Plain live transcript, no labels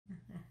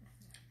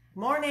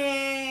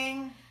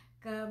Morning.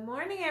 Good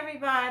morning,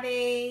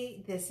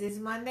 everybody. This is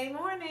Monday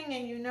morning,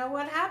 and you know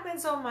what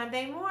happens on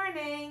Monday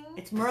morning.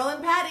 It's Merle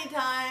Patti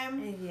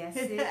time. Yes,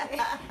 it is.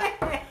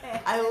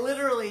 I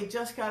literally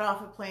just got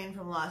off a plane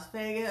from Las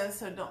Vegas,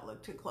 so don't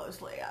look too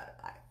closely.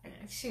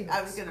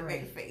 I was going to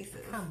make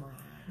faces. Come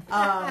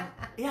on.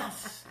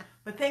 Yes,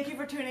 but thank you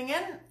for tuning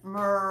in.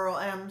 Merle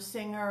M.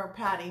 Singer,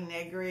 Patti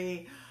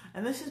Negri.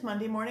 And this is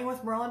Monday Morning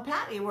with Merle and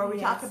Patti, where we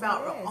talk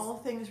about all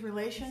things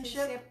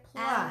relationship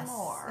and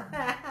more.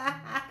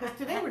 Because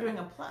today we're doing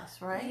a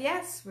plus, right?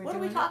 Yes, What are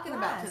we talking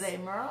about today,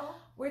 Merle?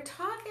 We're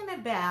talking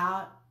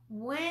about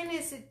when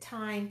is it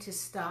time to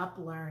stop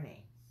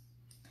learning.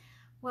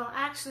 Well,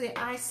 actually,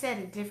 I said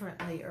it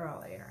differently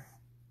earlier.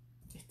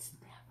 It's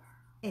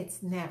never.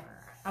 It's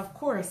never. Of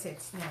course,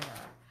 it's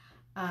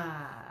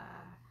never.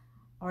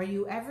 Are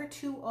you ever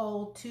too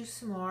old, too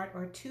smart,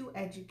 or too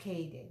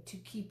educated to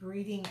keep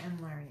reading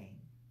and learning?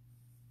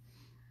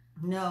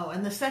 No,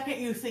 and the second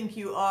you think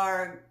you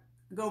are,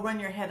 go run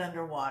your head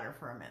underwater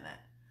for a minute.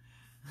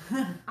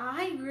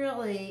 I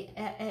really,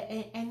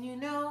 and you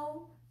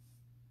know,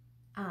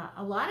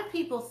 a lot of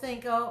people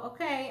think, oh,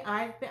 okay,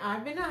 I've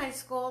been to high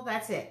school,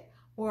 that's it.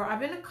 Or I've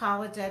been to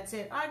college, that's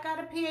it. I got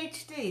a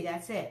PhD,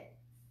 that's it.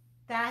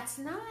 That's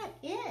not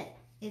it.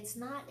 It's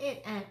not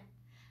it. And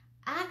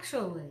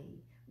actually,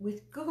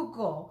 with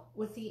Google,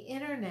 with the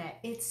internet,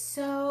 it's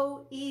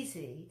so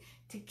easy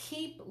to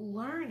keep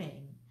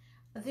learning.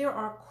 There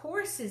are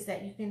courses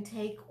that you can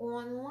take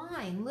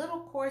online, little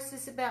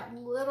courses about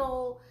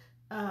little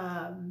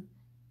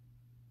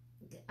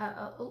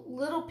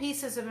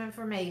pieces of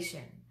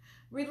information,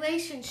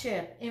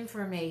 relationship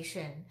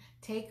information.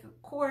 Take a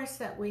course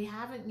that we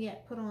haven't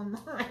yet put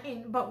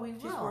online, but we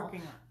will. She's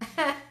working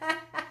on.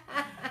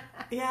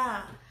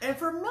 Yeah, and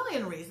for a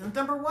million reasons.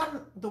 Number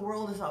one, the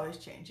world is always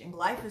changing.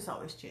 Life is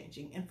always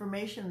changing.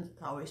 Information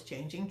is always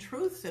changing.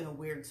 Truths, in a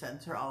weird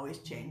sense, are always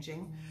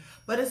changing.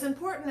 But as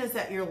important as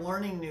that you're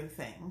learning new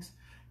things,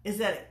 is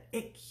that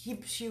it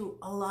keeps you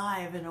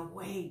alive and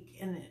awake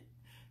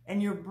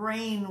and your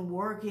brain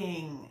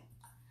working.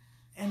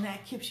 And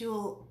that keeps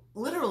you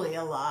literally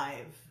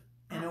alive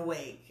and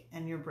awake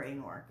and your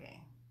brain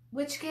working.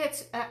 Which,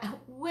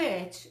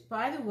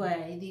 by the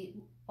way, the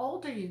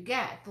older you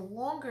get, the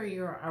longer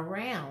you're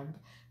around,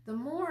 the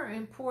more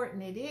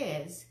important it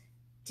is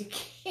to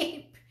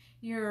keep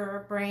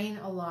your brain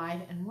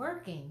alive and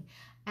working.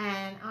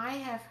 And I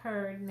have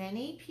heard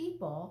many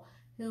people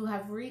who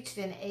have reached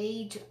an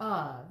age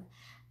of,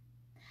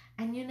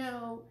 and you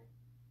know,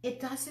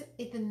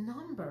 the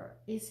number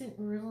isn't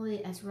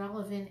really as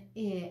relevant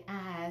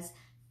as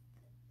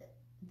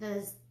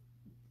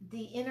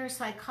the inner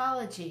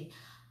psychology.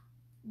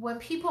 When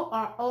people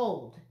are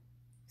old,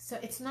 so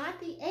it's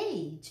not the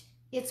age,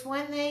 it's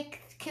when they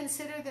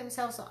consider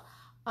themselves,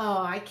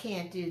 oh, I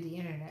can't do the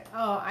internet.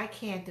 Oh, I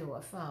can't do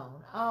a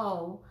phone.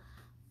 Oh.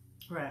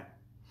 Right.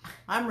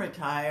 I'm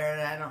retired.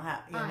 I don't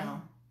have, you know.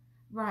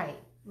 Right.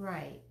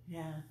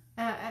 Yeah.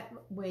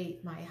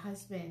 Wait, my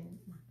husband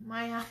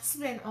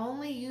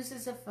only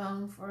uses a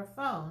phone for a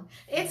phone.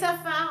 It's a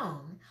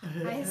phone.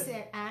 I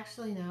said,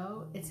 actually,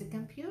 no, it's a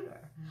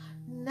computer.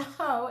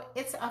 No,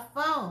 it's a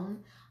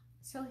phone.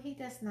 So he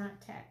does not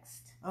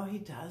text. Oh, he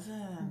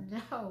doesn't?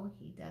 No,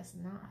 he does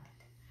not.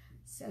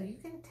 So you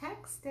can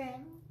text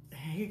him.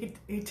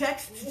 You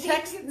text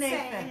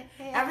Nathan.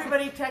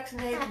 Everybody text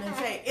Nathan and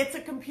say, it's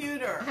a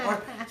computer.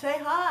 Or say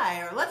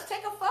hi. Or let's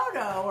take a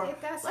photo. Or it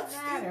doesn't let's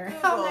matter. do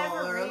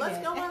Google. Or let's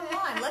go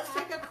online. Let's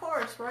take a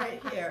course right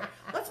here.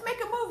 Let's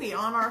make a movie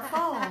on our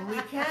phone.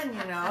 We can,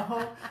 you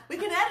know. We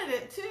can edit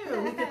it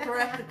too. We can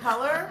correct the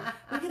color.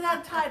 We can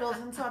add titles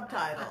and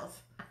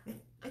subtitles.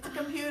 It's a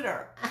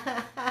computer.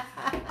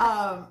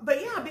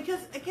 But yeah, because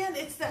again,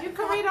 it's that. You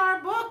can read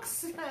our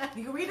books.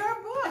 You can read our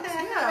books.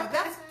 Yeah,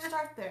 that's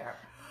start there.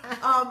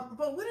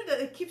 But what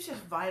it keeps you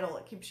vital.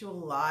 It keeps you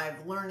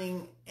alive,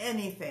 learning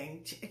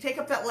anything. Take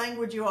up that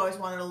language you always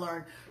wanted to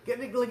learn. Get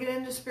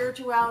into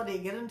spirituality.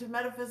 Get into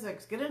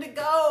metaphysics. Get into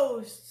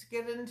ghosts.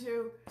 Get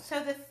into. So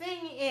the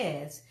thing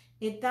is,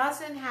 it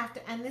doesn't have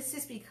to, and this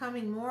is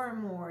becoming more and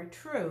more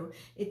true.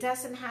 It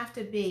doesn't have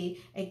to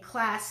be a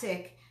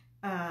classic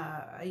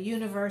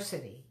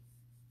university.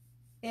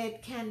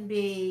 It can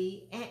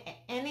be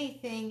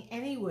anything,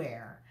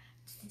 anywhere.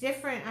 It's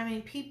different. I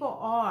mean, people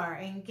are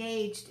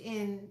engaged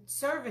in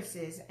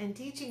services and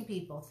teaching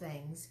people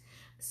things.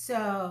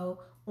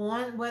 So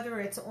whether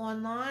it's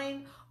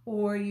online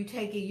or you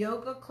take a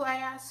yoga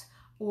class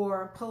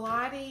or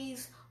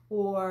Pilates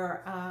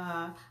or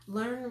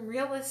learn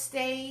real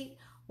estate,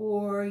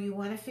 or you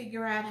want to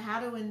figure out how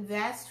to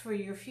invest for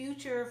your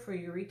future, for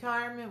your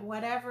retirement,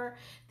 whatever,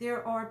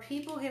 there are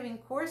people giving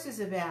courses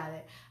about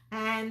it.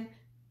 And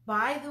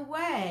by the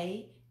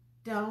way,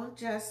 don't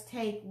just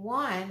take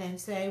one and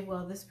say,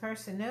 well, this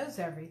person knows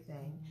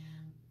everything.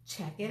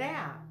 Check it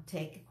out.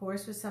 Take a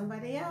course with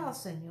somebody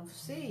else and you'll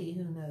see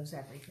who knows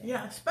everything.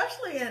 Yeah,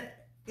 especially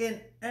in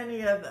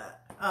any of the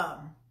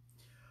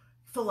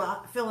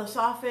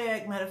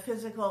philosophic,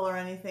 metaphysical, or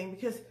anything,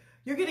 because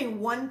you're getting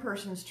one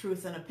person's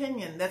truth and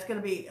opinion. That's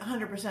going to be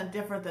 100%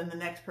 different than the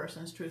next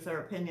person's truth or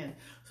opinion.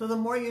 So the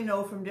more you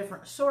know from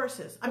different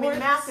sources. I mean,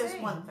 math is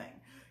one thing.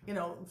 You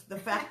know, the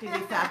fact of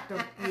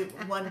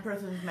one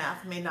person's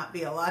math may not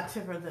be a lot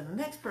different than the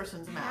next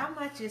person's math. How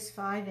much is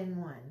 5 and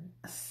 1?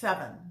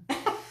 7.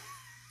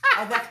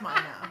 Oh, that's my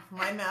math.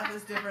 My math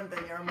is different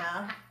than your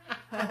math.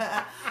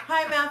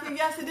 Hi, Matthew.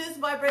 Yes, it is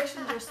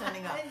vibrations you're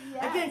sending up.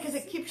 Yes. Again, because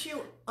it keeps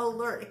you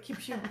alert. It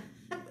keeps you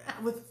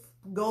with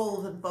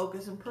goals and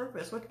focus and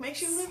purpose, which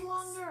makes you live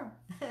longer.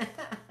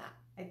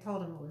 I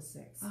told him it was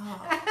 6.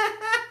 Oh.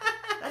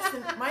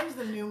 Mine's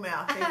the new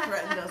math. They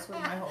threatened us with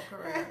my whole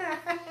career.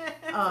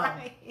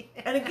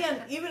 And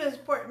again, even as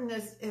important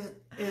as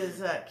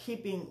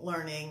keeping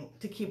learning,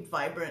 to keep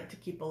vibrant, to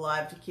keep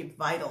alive, to keep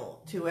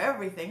vital to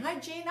everything. Hi,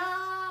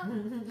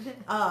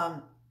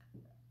 Gina.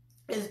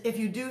 Is if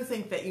you do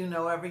think that you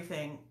know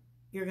everything,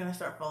 you're going to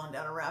start falling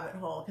down a rabbit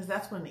hole, because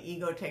that's when the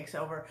ego takes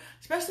over.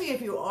 Especially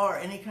if you are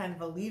any kind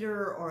of a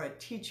leader or a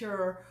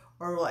teacher,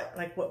 or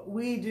like what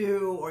we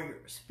do, or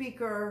you're a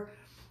speaker.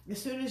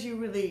 As soon as you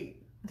really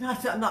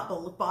not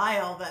by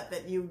all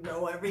that you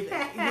know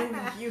everything.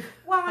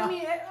 Well, I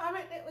mean,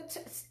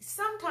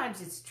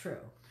 sometimes it's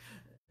true.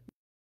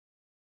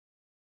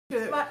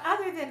 But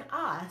other than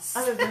us.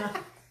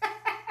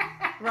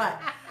 Right.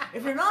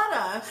 If you're not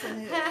us,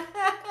 and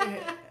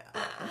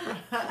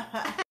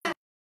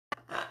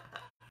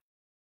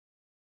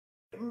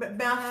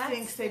math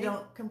thinks they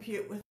don't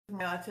compute with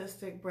my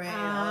autistic brain.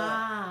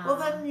 Well,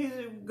 then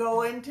you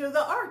go into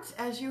the arts,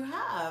 as you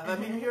have. I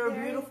mean, you're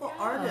a beautiful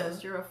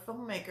artist. You're a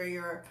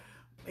filmmaker.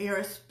 You're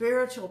a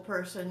spiritual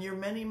person. You're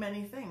many,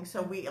 many things.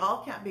 So we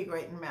all can't be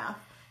great in math,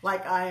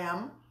 like I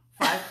am.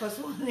 5 +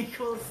 1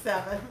 =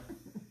 7.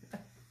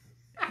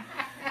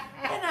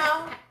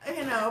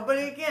 You know. But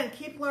again,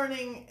 keep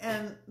learning.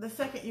 And the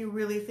second you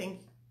really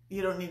think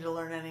you don't need to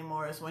learn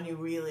anymore is when you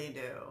really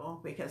do,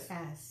 because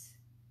yes.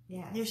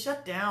 You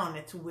shut down.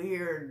 It's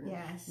weird.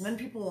 Yes. And then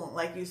people won't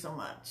like you so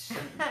much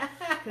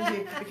because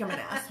you become an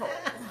asshole.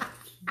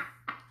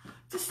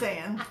 Just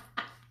saying.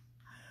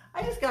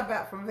 I just got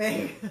back from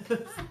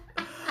Vegas.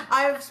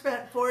 I have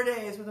spent 4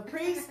 days with a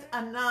priest,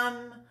 a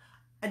nun,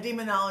 a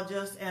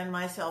demonologist, and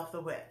myself,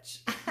 the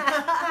witch.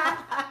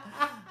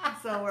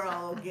 So we're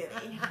all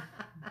giddy.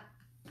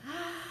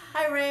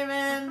 Hi,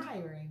 Raymond. Hi,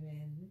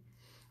 Raymond.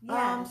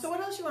 Yes. So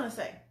what else you want to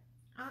say?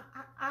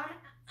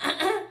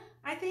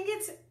 I think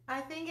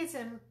it's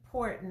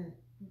important.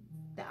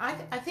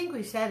 I think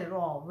we said it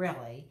all,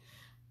 really.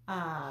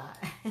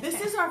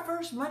 This is our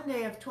first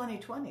Monday of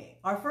 2020.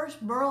 Our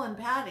first Merle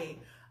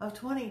Patti of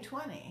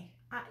 2020.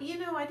 You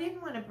know, I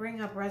didn't want to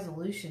bring up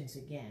resolutions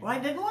again. Well, I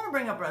didn't want to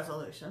bring up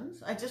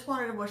resolutions. I just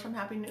wanted to wish them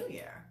Happy New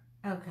Year.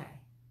 Okay.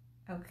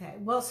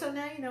 Well, so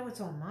now you know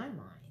what's on my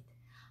mind.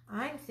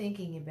 I'm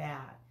thinking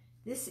about,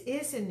 this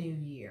is a new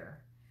year.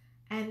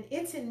 And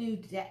it's a new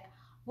day.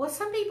 Well,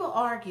 some people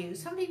argue,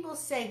 some people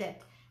say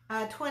that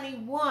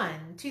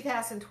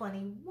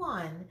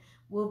 2021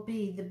 will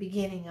be the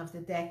beginning of the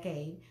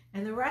decade.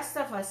 And the rest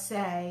of us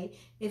say,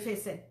 if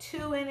it's a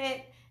 2 in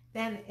it,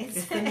 then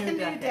it's a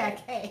new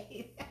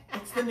decade.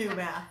 It's the new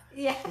math.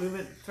 Yes. We've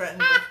been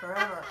threatening this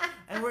forever.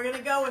 And we're going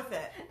to go with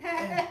it.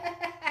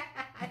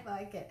 I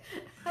like it.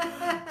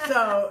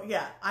 So,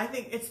 yeah, I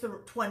think it's the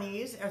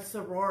 20s. It's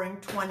the roaring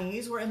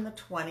 20s. We're in the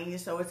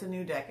 20s, so it's a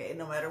new decade,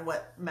 no matter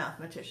what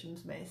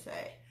mathematicians may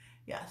say.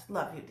 Yes,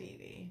 love you, Dee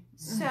Dee.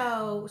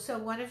 So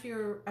one of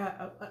your,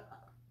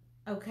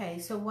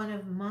 so one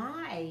of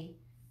my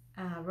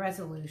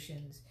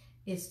resolutions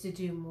is to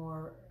do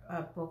more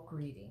book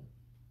reading.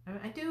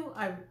 I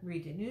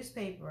read a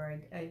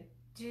newspaper. I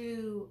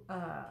do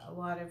a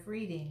lot of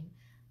reading,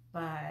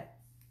 but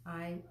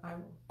I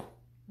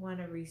want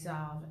to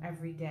resolve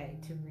every day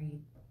to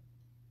read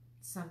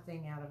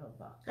something out of a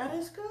book. That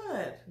is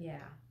good.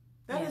 Yeah.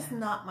 That is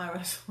not my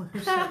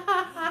resolution.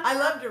 I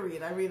love to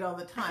read. I read all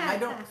the time. I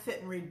don't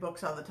sit and read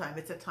books all the time.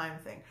 It's a time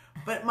thing.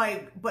 But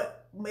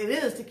it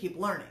is to keep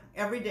learning.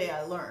 Every day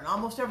I learn.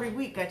 Almost every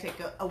week I take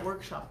a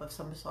workshop of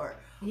some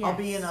sort. Yes. I'll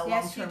be in a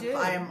long-term.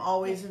 I am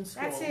always in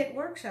school. That's it.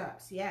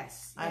 Workshops.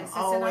 Yes. I'm that's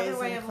always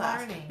another way in of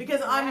class. Learning.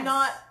 Because I'm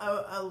not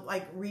a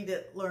read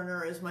it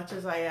learner as much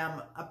as I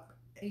am a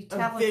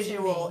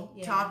visual,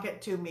 talk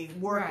it to me,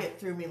 work it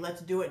through me,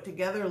 let's do it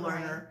together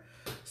learner. Right.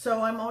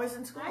 So I'm always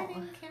in school. I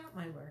didn't count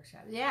my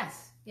workshop.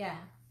 Yes. Yeah.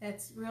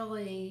 That's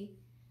really,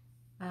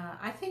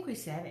 I think we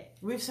said it.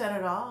 We've said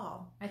it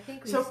all. I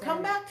think we So said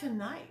come back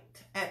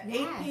tonight at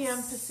 8 p.m.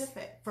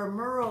 Pacific for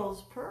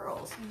Merle's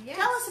Pearls. Yes.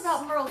 Tell us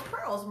about Merle's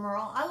Pearls,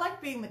 Merle. I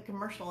like being the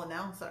commercial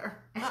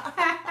announcer.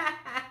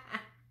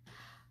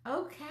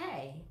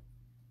 Okay.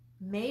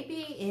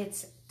 Maybe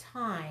it's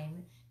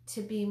time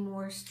to be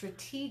more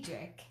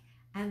strategic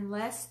and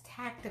less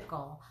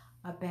tactical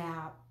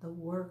about the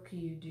work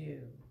you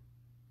do.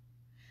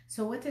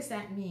 So what does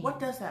that mean? What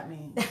does that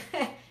mean?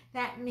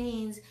 That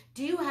means,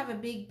 do you have a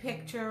big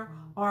picture,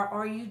 or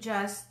are you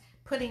just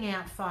putting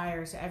out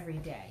fires every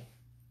day?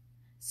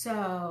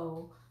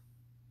 So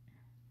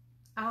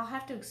I'll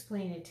have to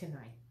explain it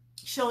tonight.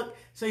 So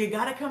you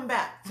got to come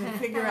back to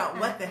figure out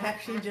what the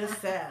heck she just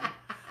said.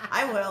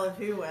 I will if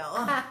you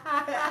will.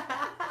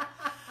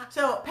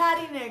 So,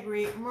 Patti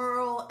Negri,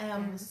 Merle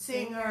M.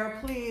 Singer,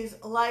 please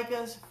like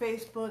us,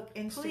 Facebook,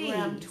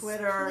 Instagram,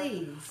 Twitter,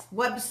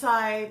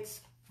 websites,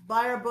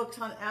 buy our books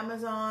on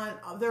Amazon.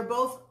 They're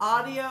both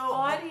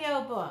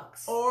audio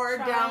books. Or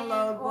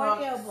download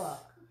books. Audio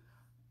book.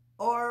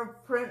 Or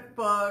print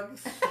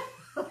books.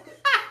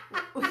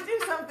 We do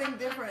something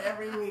different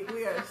every week.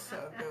 We are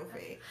so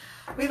goofy.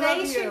 We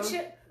love you.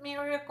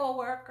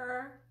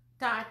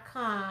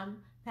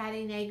 RelationshipMiracleWorker.com.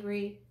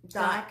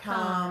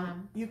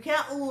 PattiNegri.com. You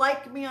can't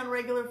like me on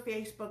regular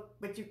Facebook,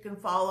 but you can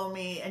follow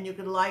me and you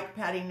can like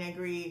Patti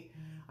Negri.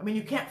 I mean,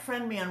 you can't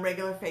friend me on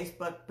regular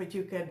Facebook, but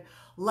you could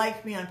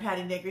like me on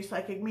Patti Negri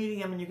Psychic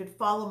Medium, and you could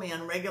follow me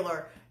on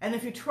regular. And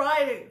if you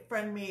try to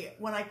friend me,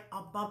 when I've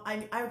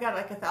got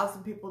like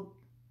 1,000 people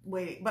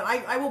waiting, but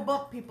I will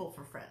bump people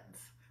for friends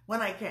when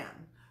I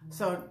can.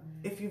 So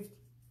if you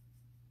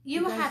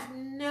have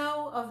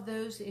no of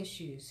those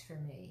issues for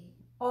me.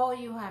 All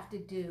you have to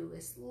do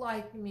is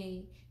like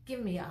me,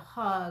 give me a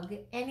hug,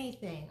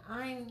 anything.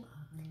 I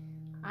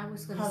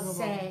was going to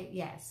say,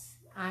 yes,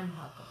 I'm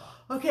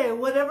huggable. Okay,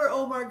 whatever.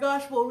 Oh my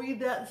gosh, we'll read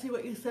that and see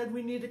what you said.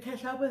 We need to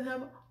catch up with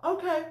him.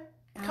 Okay.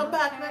 Come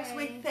back next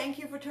week. Thank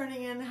you for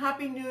turning in.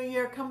 Happy New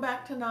Year. Come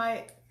back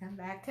tonight.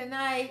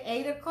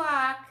 8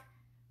 o'clock.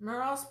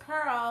 Merle's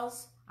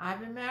Pearls.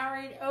 I've been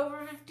married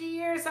over 50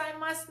 years. I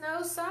must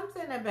know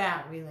something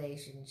about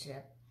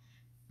relationship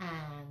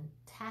and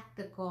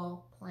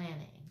tactical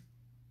planning,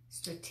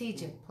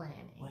 strategic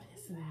planning. What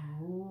is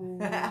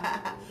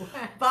that?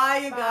 Bye,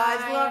 you guys.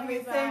 Love you.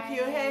 Everybody. Thank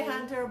you. Hey,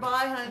 Hunter.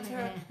 Bye,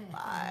 Hunter.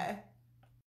 Bye.